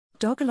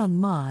Dogelon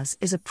Mars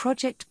is a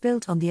project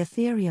built on the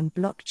Ethereum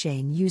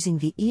blockchain using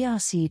the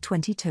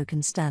ERC20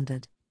 token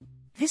standard.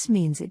 This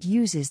means it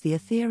uses the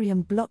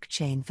Ethereum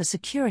blockchain for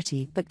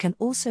security but can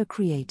also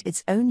create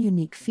its own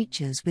unique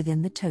features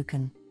within the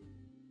token.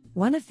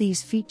 One of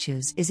these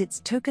features is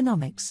its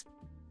tokenomics.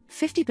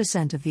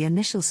 50% of the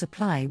initial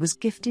supply was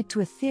gifted to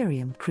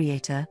Ethereum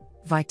creator,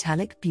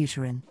 Vitalik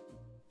Buterin.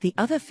 The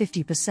other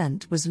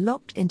 50% was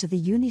locked into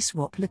the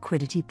Uniswap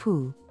liquidity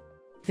pool.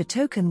 The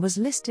token was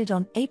listed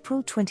on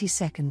April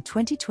 22,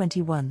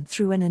 2021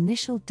 through an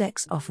initial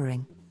DEX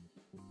offering.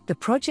 The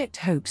project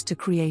hopes to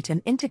create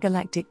an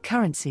intergalactic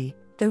currency,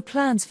 though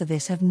plans for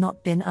this have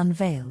not been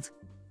unveiled.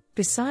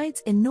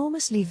 Besides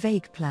enormously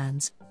vague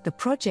plans, the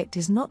project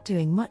is not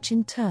doing much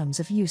in terms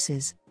of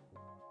uses.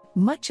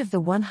 Much of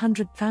the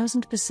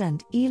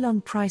 100,000%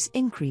 Elon price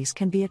increase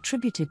can be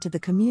attributed to the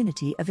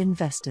community of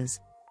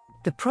investors.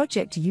 The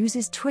project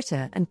uses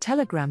Twitter and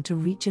Telegram to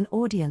reach an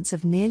audience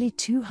of nearly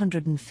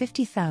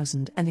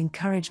 250,000 and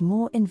encourage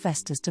more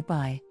investors to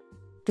buy.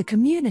 The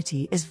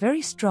community is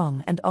very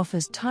strong and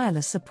offers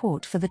tireless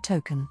support for the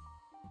token.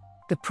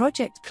 The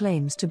project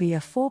claims to be a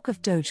fork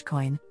of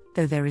Dogecoin,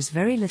 though there is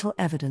very little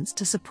evidence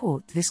to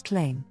support this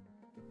claim.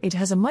 It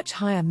has a much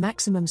higher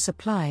maximum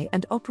supply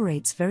and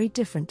operates very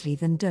differently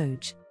than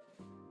Doge.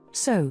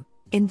 So,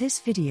 in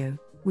this video,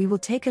 we will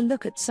take a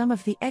look at some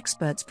of the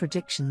experts'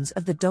 predictions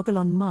of the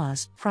Dogelon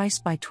Mars price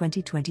by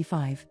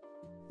 2025.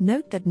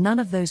 Note that none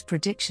of those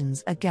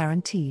predictions are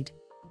guaranteed.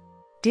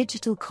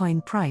 Digital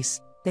coin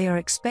price, they are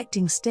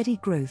expecting steady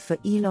growth for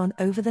Elon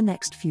over the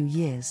next few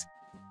years.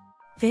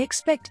 They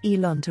expect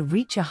Elon to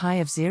reach a high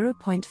of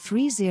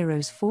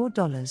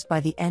 $0.304 by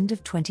the end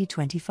of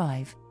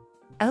 2025.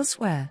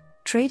 Elsewhere,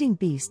 Trading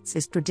Beasts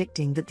is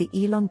predicting that the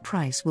Elon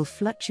price will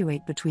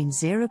fluctuate between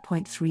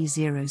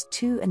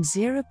 0.302 and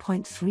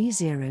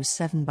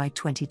 0.307 by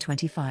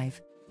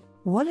 2025.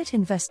 Wallet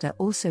Investor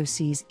also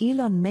sees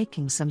Elon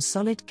making some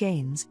solid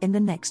gains in the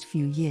next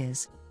few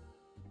years.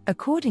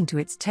 According to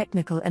its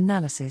technical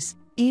analysis,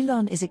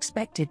 Elon is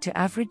expected to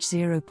average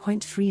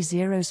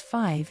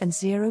 0.305 and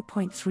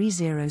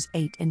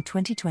 0.308 in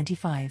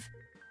 2025.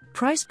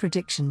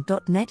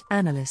 PricePrediction.net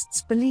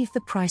analysts believe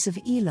the price of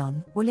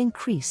Elon will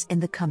increase in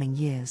the coming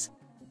years.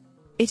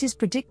 It is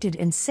predicted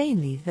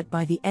insanely that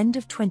by the end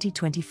of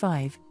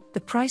 2025,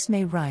 the price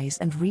may rise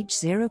and reach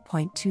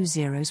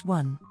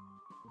 0.201.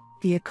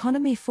 The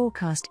Economy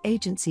Forecast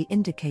Agency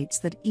indicates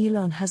that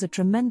Elon has a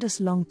tremendous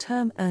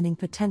long-term earning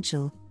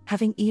potential,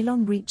 having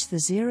Elon reach the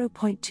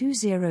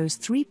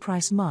 0.203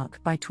 price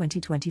mark by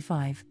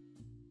 2025.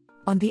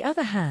 On the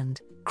other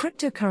hand,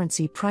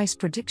 cryptocurrency price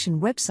prediction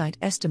website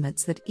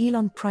estimates that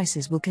Elon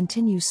prices will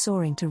continue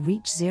soaring to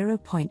reach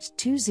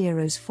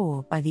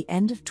 0.204 by the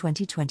end of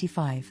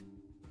 2025.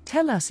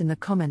 Tell us in the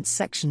comments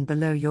section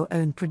below your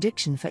own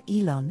prediction for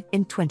Elon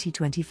in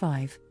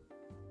 2025.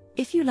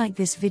 If you like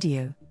this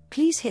video,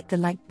 please hit the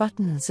like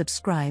button and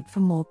subscribe for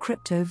more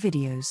crypto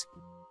videos.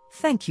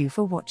 Thank you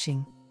for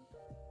watching.